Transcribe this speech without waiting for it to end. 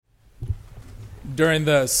During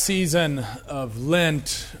the season of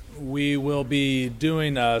Lent, we will be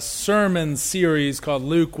doing a sermon series called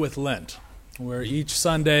Luke with Lent, where each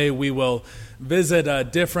Sunday we will visit a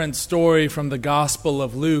different story from the Gospel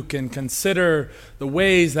of Luke and consider the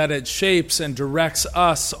ways that it shapes and directs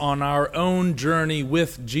us on our own journey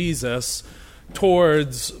with Jesus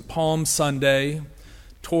towards Palm Sunday,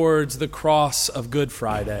 towards the cross of Good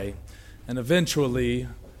Friday, and eventually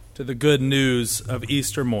to the good news of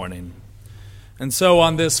Easter morning. And so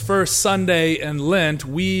on this first Sunday in Lent,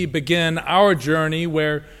 we begin our journey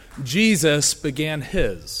where Jesus began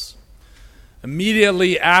his.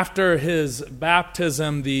 Immediately after his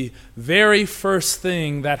baptism, the very first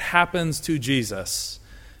thing that happens to Jesus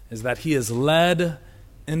is that he is led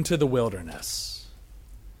into the wilderness.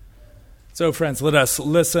 So friends, let us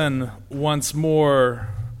listen once more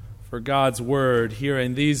for God's word here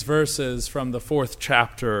in these verses from the 4th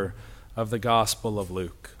chapter of the Gospel of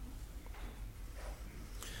Luke.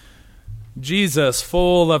 Jesus,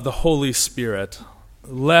 full of the Holy Spirit,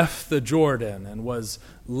 left the Jordan and was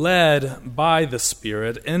led by the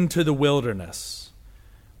Spirit into the wilderness,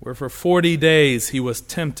 where for 40 days he was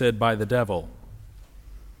tempted by the devil.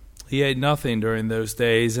 He ate nothing during those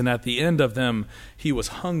days, and at the end of them he was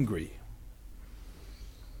hungry.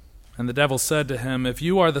 And the devil said to him, "If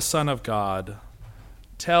you are the Son of God,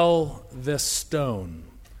 tell this stone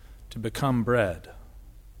to become bread."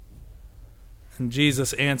 And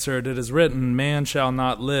Jesus answered, "It is written, man shall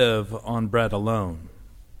not live on bread alone."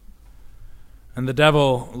 And the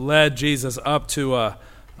devil led Jesus up to a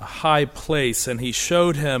high place, and he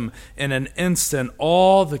showed him in an instant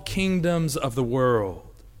all the kingdoms of the world.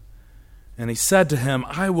 And he said to him,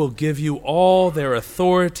 "I will give you all their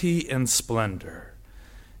authority and splendor.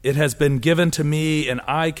 It has been given to me, and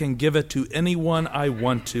I can give it to anyone I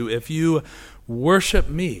want to. If you worship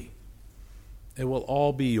me, it will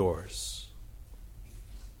all be yours."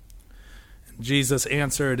 Jesus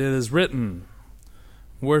answered, "It is written,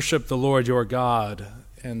 worship the Lord your God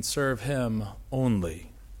and serve him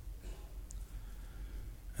only."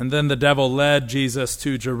 And then the devil led Jesus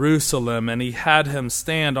to Jerusalem, and he had him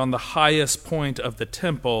stand on the highest point of the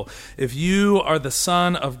temple. "If you are the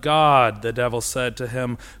Son of God," the devil said to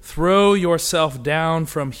him, "throw yourself down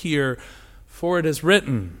from here, for it is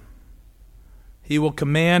written, he will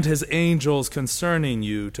command his angels concerning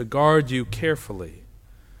you to guard you carefully.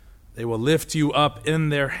 They will lift you up in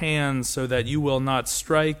their hands so that you will not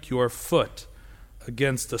strike your foot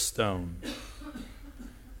against a stone."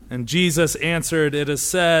 And Jesus answered, "It is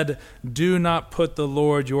said, do not put the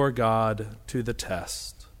Lord your God to the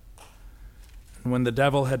test." And when the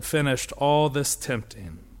devil had finished all this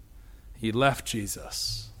tempting, he left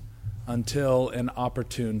Jesus until an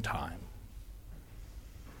opportune time.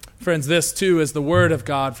 Friends, this too is the word of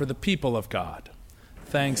God for the people of God.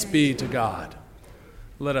 Thanks be to God.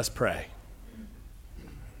 Let us pray.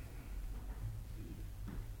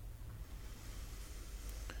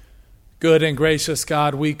 Good and gracious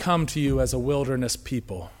God, we come to you as a wilderness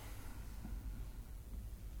people.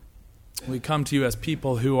 We come to you as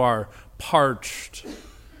people who are parched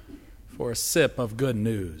for a sip of good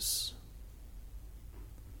news.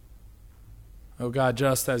 Oh God,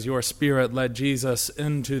 just as your Spirit led Jesus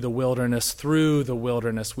into the wilderness, through the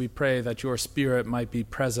wilderness, we pray that your Spirit might be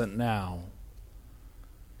present now.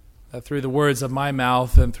 That through the words of my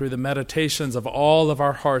mouth and through the meditations of all of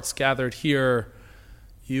our hearts gathered here,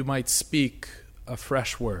 you might speak a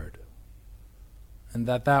fresh word, and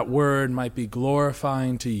that word might be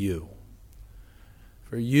glorifying to you.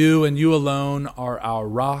 For you and you alone are our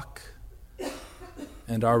rock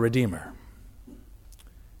and our Redeemer.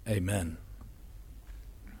 Amen.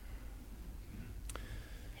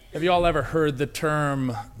 Have you all ever heard the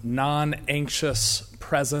term non-anxious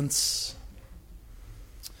presence?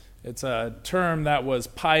 It's a term that was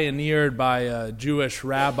pioneered by a Jewish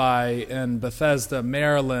rabbi in Bethesda,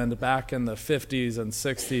 Maryland, back in the 50s and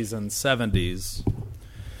 60s and 70s.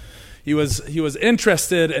 He was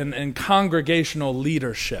interested in congregational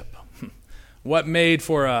leadership, what made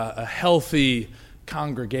for a healthy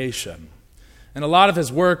congregation. And a lot of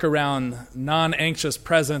his work around non-anxious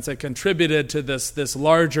presence, it contributed to this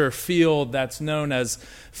larger field that's known as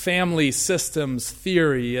family systems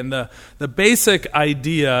theory. And the basic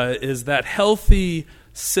idea is that healthy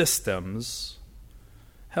systems,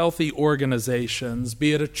 healthy organizations,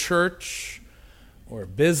 be it a church or a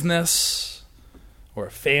business or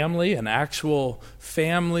a family, an actual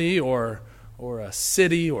family or a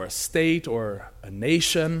city or a state or a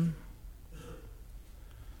nation,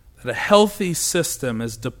 that a healthy system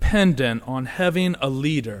is dependent on having a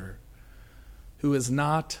leader who is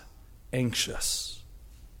not anxious,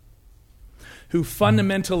 who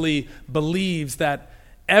fundamentally believes that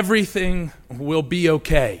everything will be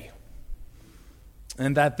okay,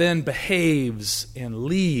 and that then behaves and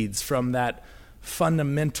leads from that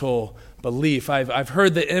fundamental belief. I've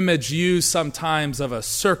heard the image used sometimes of a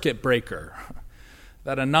circuit breaker,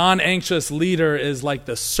 that a non-anxious leader is like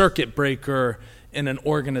the circuit breaker in an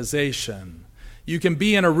organization. You can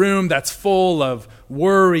be in a room that's full of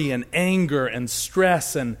worry and anger and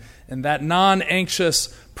stress, and that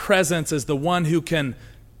non-anxious presence is the one who can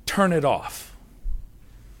turn it off.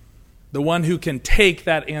 The one who can take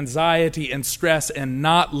that anxiety and stress and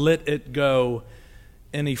not let it go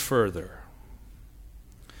any further.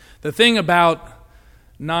 The thing about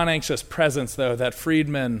non-anxious presence, though, that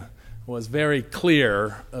Friedman was very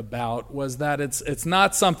clear about was that it's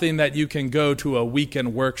not something that you can go to a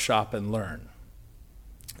weekend workshop and learn.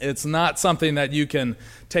 It's not something that you can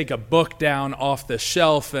take a book down off the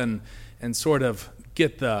shelf and sort of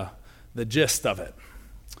get the gist of it.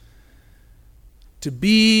 To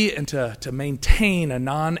be and to maintain a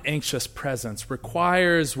non-anxious presence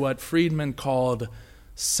requires what Friedman called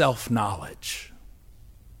self-knowledge.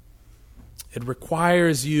 It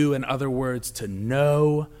requires you, in other words, to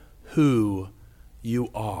know who you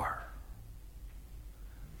are.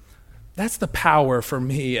 That's the power for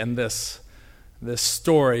me in this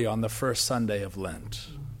story on the first Sunday of Lent.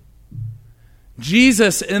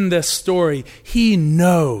 Jesus in this story, he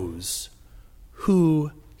knows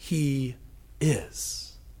who he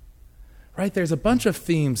is. Right? There's a bunch of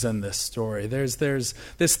themes in this story. There's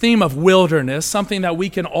this theme of wilderness, something that we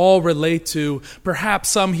can all relate to. Perhaps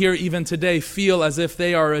some here even today feel as if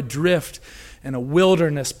they are adrift in a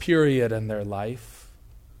wilderness period in their life.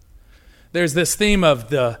 There's this theme of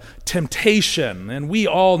the temptation, and we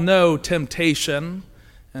all know temptation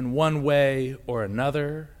in one way or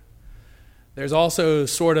another. There's also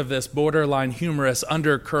sort of this borderline humorous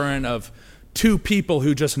undercurrent of two people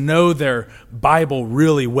who just know their Bible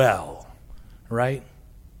really well, right?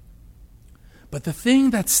 But the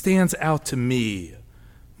thing that stands out to me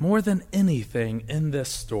more than anything in this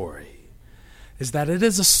story is that it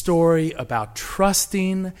is a story about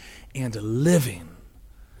trusting and living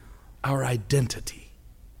our identity.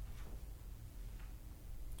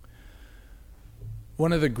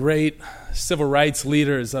 One of the great civil rights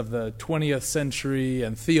leaders of the 20th century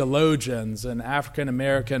and theologians, an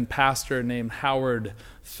African-American pastor named Howard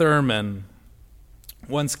Thurman,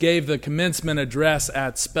 once gave the commencement address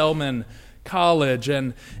at Spelman College,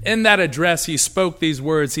 and in that address he spoke these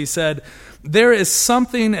words. He said, "There is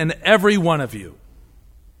something in every one of you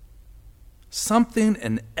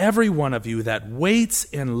that waits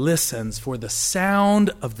and listens for the sound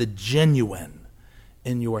of the genuine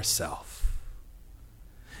in yourself.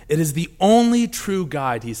 It is the only true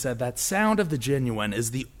guide," he said, that sound of the genuine is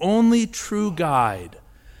the only true guide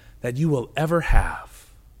that you will ever have.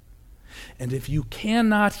 And if you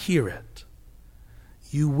cannot hear it,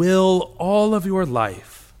 you will all of your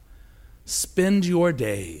life spend your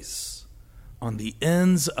days on the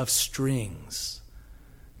ends of strings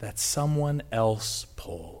that someone else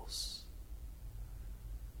pulls.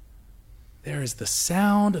 There is the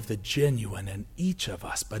sound of the genuine in each of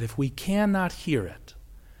us, but if we cannot hear it,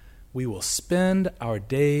 we will spend our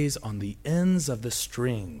days on the ends of the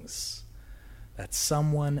strings that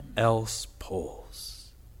someone else pulls.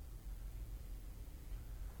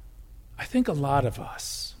 I think a lot of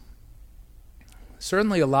us,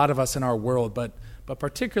 certainly a lot of us in our world, but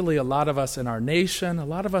particularly a lot of us in our nation, a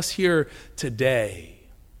lot of us here today,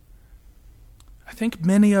 I think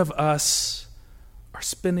many of us are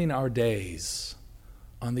spending our days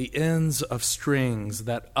on the ends of strings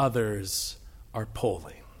that others are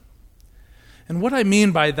pulling. And what I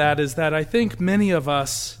mean by that is that I think many of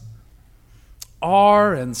us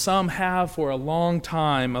are, and some have for a long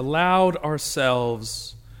time, allowed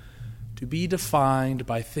ourselves to be defined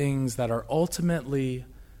by things that are ultimately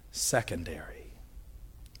secondary.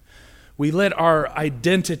 We let our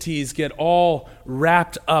identities get all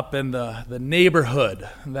wrapped up in the neighborhood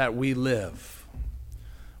that we live,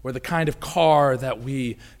 or the kind of car that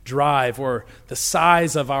we drive, or the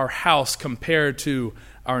size of our house compared to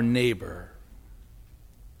our neighbor.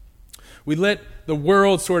 We let the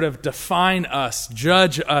world sort of define us,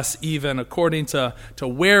 judge us even according to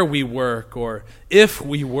where we work, or if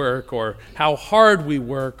we work, or how hard we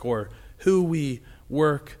work, or who we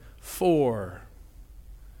work for.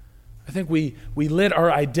 I think we let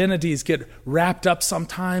our identities get wrapped up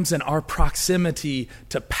sometimes in our proximity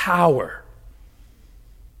to power.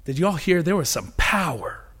 Did you all hear there was some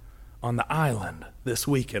power on the island this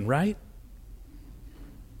weekend, right?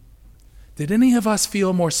 Did any of us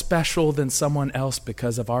feel more special than someone else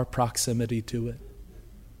because of our proximity to it?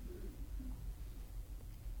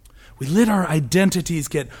 We let our identities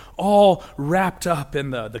get all wrapped up in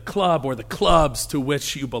the club or the clubs to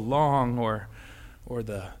which you belong, or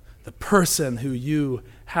the person who you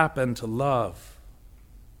happen to love.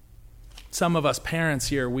 Some of us parents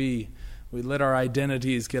here, we let our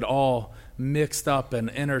identities get all mixed up and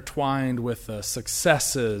intertwined with the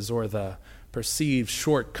successes or the perceived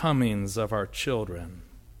shortcomings of our children.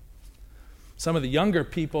 Some of the younger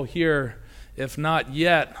people here, if not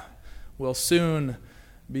yet, will soon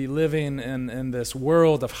be living in this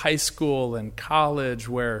world of high school and college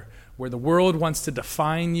where the world wants to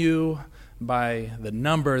define you by the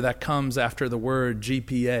number that comes after the word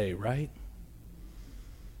GPA, right?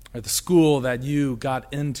 Or the school that you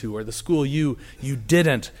got into, or the school you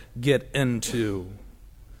didn't get into.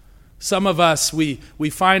 Some of us, we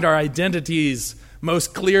find our identities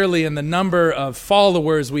most clearly in the number of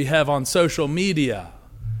followers we have on social media,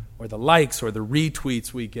 or the likes or the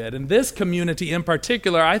retweets we get. In this community in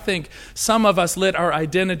particular, I think some of us let our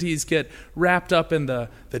identities get wrapped up in the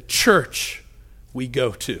church we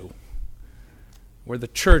go to, or the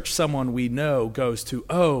church someone we know goes to.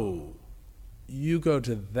 Oh, you go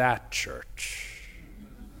to that church.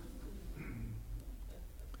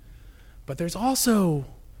 But there's also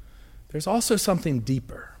something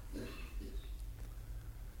deeper.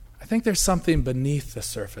 I think there's something beneath the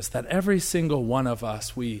surface that every single one of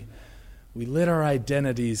us, we let our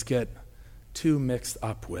identities get too mixed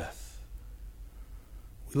up with.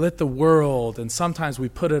 We let the world, and sometimes we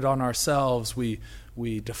put it on ourselves, we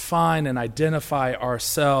define and identify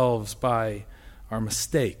ourselves by our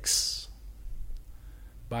mistakes,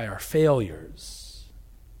 by our failures,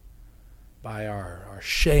 by our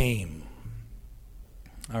shame,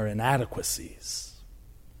 our inadequacies.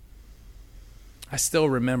 I still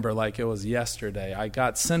remember like it was yesterday. I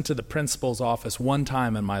got sent to the principal's office one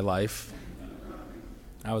time in my life.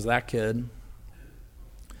 I was that kid.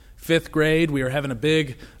 5th grade, we were having a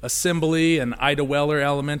big assembly in Ida Weller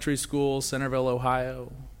Elementary School, Centerville,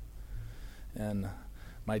 Ohio. And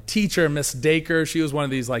my teacher, Miss Dacre, she was one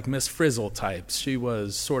of these like Miss Frizzle types. She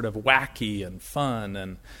was sort of wacky and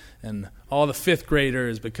fun, and all the 5th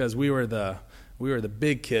graders, because we were the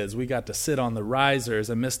big kids, we got to sit on the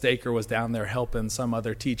risers, and Miss Dacre was down there helping some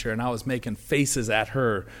other teacher, and I was making faces at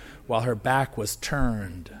her while her back was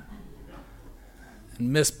turned.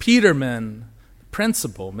 And Miss Peterman, the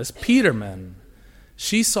principal, Miss Peterman,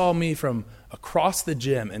 she saw me from across the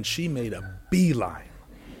gym, and she made a beeline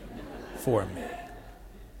for me.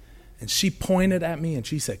 And she pointed at me and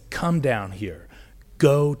she said, "Come down here.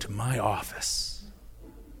 Go to my office."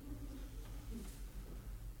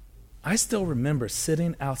 I still remember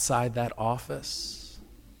sitting outside that office.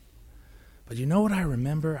 But you know what I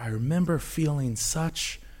remember? I remember feeling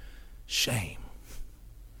such shame.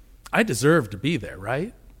 I deserved to be there,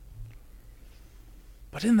 right?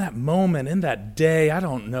 But in that moment, in that day, I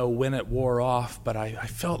don't know when it wore off, but I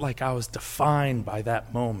felt like I was defined by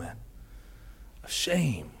that moment of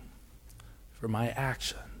shame for my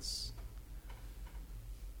actions.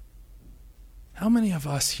 How many of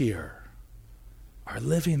us here are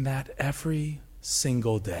living that every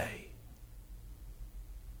single day?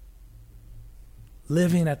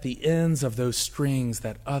 Living at the ends of those strings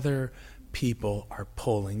that other people are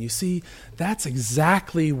pulling. You see, that's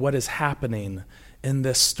exactly what is happening in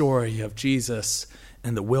this story of Jesus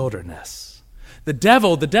in the wilderness. The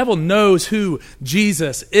devil knows who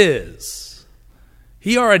Jesus is.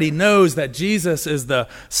 He already knows that Jesus is the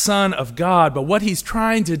Son of God, but what he's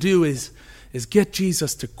trying to do is get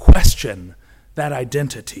Jesus to question that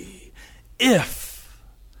identity. If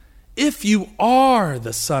you are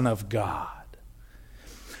the Son of God,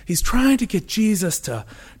 he's trying to get Jesus to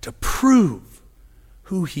prove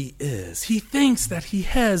who he is. He thinks that he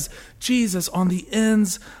has Jesus on the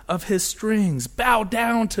ends of his strings. "Bow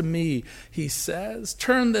down to me," he says.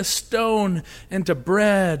 "Turn this stone into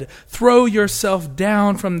bread. Throw yourself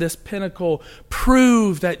down from this pinnacle.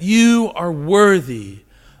 Prove that you are worthy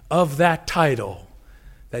of that title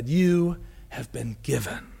that you have been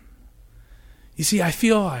given." You see, I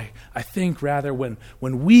think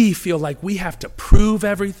when we feel like we have to prove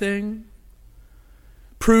everything,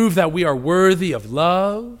 prove that we are worthy of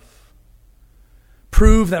love,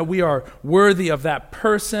 prove that we are worthy of that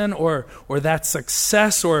person or that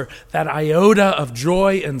success or that iota of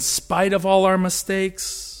joy in spite of all our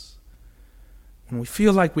mistakes, when we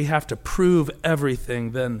feel like we have to prove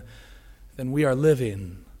everything, then we are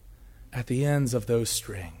living at the ends of those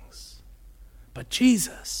strings. But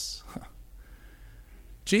Jesus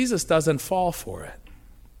doesn't fall for it.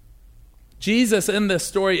 Jesus in this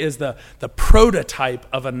story is the prototype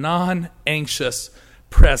of a non-anxious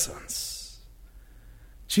presence.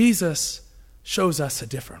 Jesus shows us a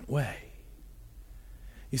different way.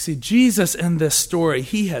 You see, Jesus in this story,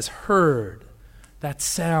 he has heard that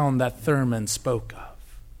sound that Thurman spoke of.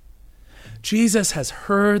 Jesus has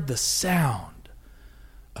heard the sound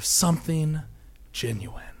of something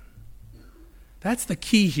genuine. That's the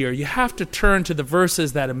key here. You have to turn to the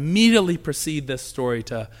verses that immediately precede this story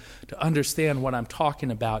to understand what I'm talking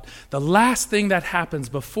about. The last thing that happens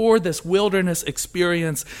before this wilderness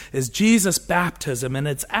experience is Jesus' baptism. And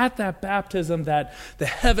it's at that baptism that the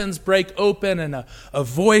heavens break open and a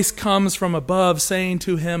voice comes from above saying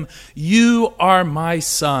to him, "You are my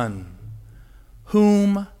son,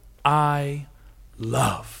 whom I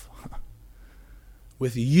love.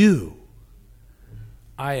 With you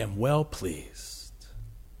I am well pleased."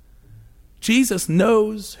 Jesus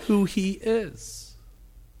knows who he is.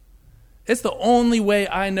 It's the only way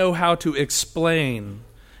I know how to explain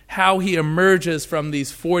how he emerges from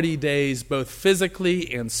these 40 days both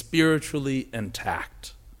physically and spiritually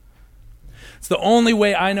intact. It's the only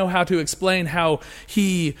way I know how to explain how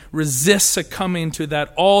he resists succumbing to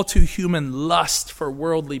that all too human lust for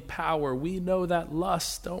worldly power. We know that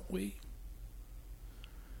lust, don't we?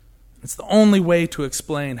 It's the only way to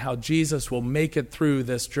explain how Jesus will make it through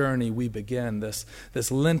this journey we begin, this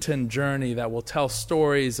Lenten journey that will tell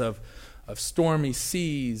stories of stormy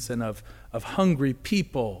seas and of hungry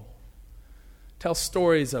people. Tell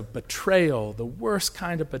stories of betrayal, the worst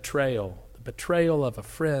kind of betrayal, the betrayal of a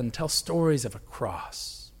friend. Tell stories of a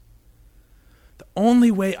cross. The only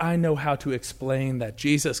way I know how to explain that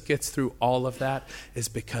Jesus gets through all of that is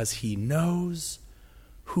because he knows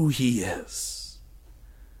who he is.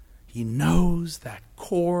 He knows that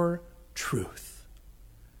core truth.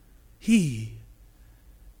 He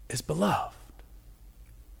is beloved.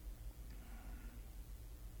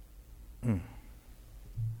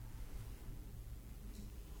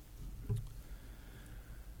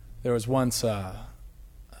 There was once a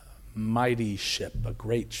mighty ship, a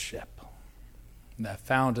great ship, that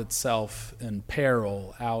found itself in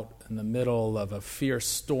peril out in the middle of a fierce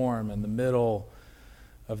storm in the middle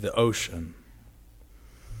of the ocean.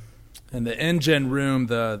 In the engine room,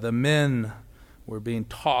 the men were being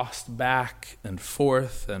tossed back and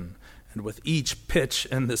forth, and with each pitch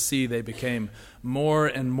in the sea, they became more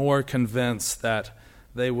and more convinced that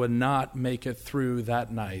they would not make it through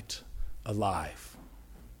that night alive.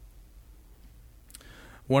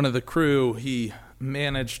 One of the crew, he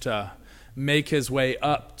managed to make his way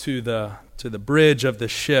up to the bridge of the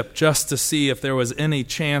ship just to see if there was any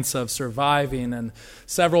chance of surviving. And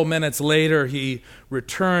several minutes later, he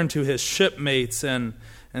returned to his shipmates, and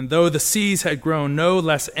though the seas had grown no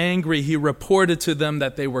less angry, he reported to them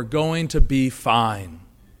that they were going to be fine.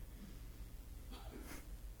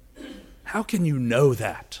 How can you know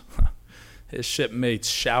that? His shipmates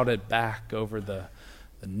shouted back over the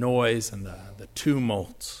noise and the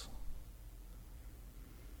tumult.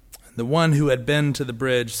 The one who had been to the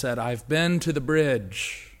bridge said, "I've been to the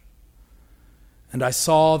bridge, and I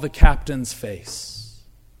saw the captain's face,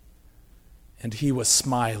 and he was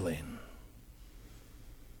smiling.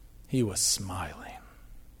 He was smiling."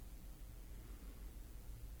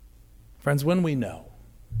 Friends, when we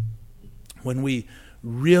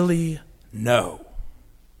really know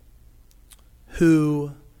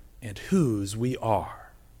who and whose we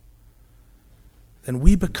are, then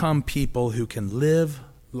we become people who can live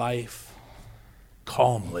life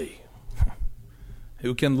calmly,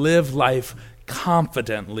 who can live life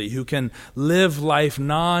confidently, who can live life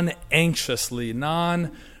non-anxiously,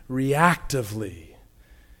 non-reactively.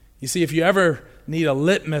 You see, if you ever need a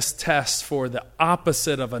litmus test for the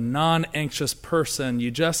opposite of a non-anxious person, you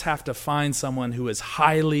just have to find someone who is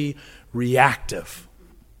highly reactive.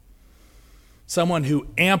 Someone who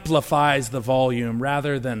amplifies the volume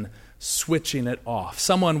rather than switching it off.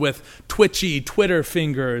 Someone with twitchy Twitter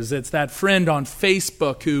fingers. It's that friend on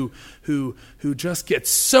Facebook who just gets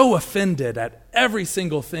so offended at every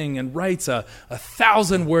single thing and writes a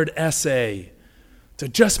 1,000-word essay to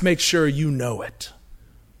just make sure you know it.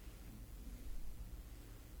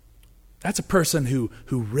 That's a person who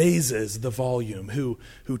raises the volume, who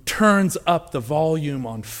turns up the volume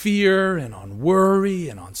on fear and on worry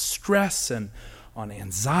and on stress and on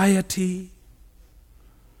anxiety.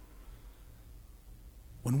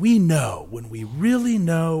 When we really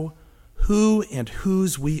know who and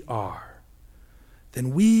whose we are,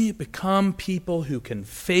 then we become people who can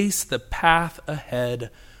face the path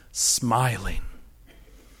ahead smiling.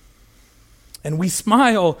 And we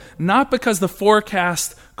smile not because the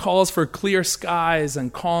forecast calls for clear skies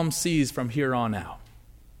and calm seas from here on out.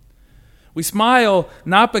 We smile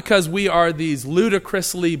not because we are these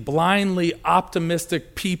ludicrously, blindly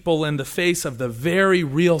optimistic people in the face of the very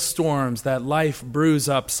real storms that life brews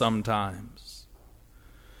up sometimes.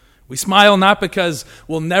 We smile not because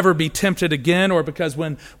we'll never be tempted again, or because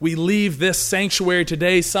when we leave this sanctuary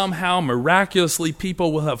today, somehow miraculously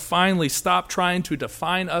people will have finally stopped trying to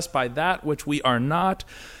define us by that which we are not.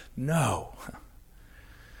 No.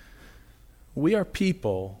 We are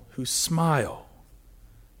people who smile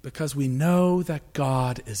because we know that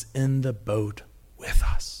God is in the boat with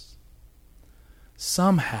us.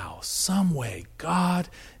 Somehow, some way, God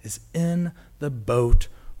is in the boat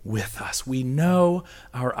with us. We know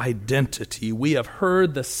our identity. We have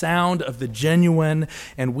heard the sound of the genuine,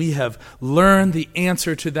 and we have learned the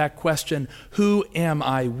answer to that question, who am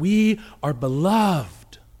I? We are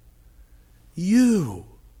beloved. You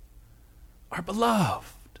are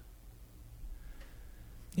beloved.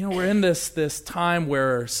 You know, we're in this time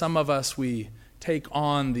where some of us, we take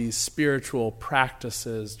on these spiritual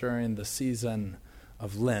practices during the season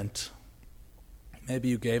of Lent. Maybe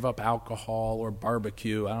you gave up alcohol or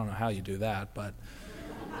barbecue. I don't know how you do that, but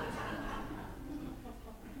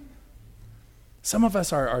some of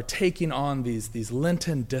us are taking on these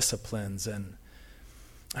Lenten disciplines, and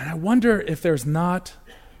I wonder if there's not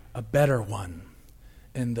a better one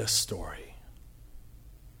in this story.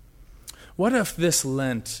 What if this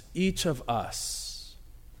Lent, each of us,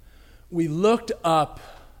 we looked up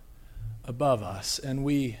above us and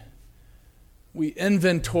we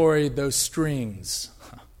inventoried those strings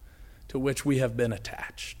to which we have been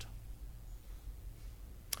attached?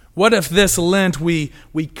 What if this Lent we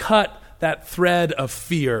cut that thread of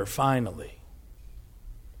fear finally?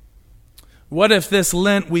 What if this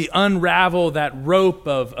Lent we unravel that rope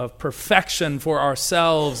of perfection for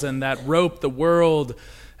ourselves, and that rope the world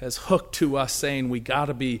has hooked to us saying we got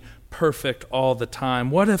to be perfect all the time?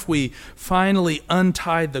 What if we finally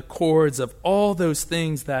untied the cords of all those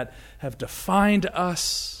things that have defined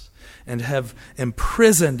us and have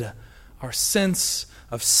imprisoned our sense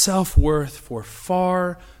of self-worth for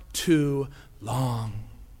far too long?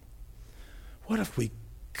 What if we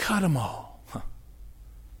cut them all?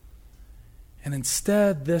 And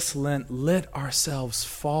instead, this Lent, let ourselves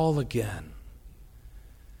fall again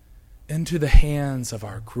into the hands of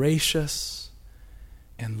our gracious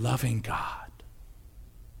and loving God?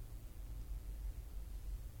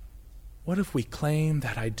 What if we claim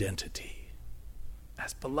that identity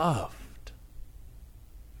as beloved,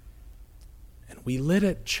 and we let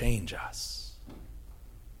it change us?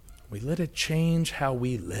 We let it change how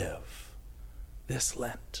we live this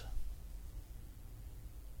Lent.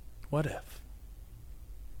 What if?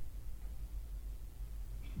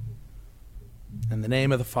 In the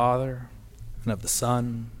name of the Father, and of the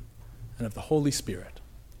Son, and of the Holy Spirit,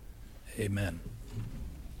 amen.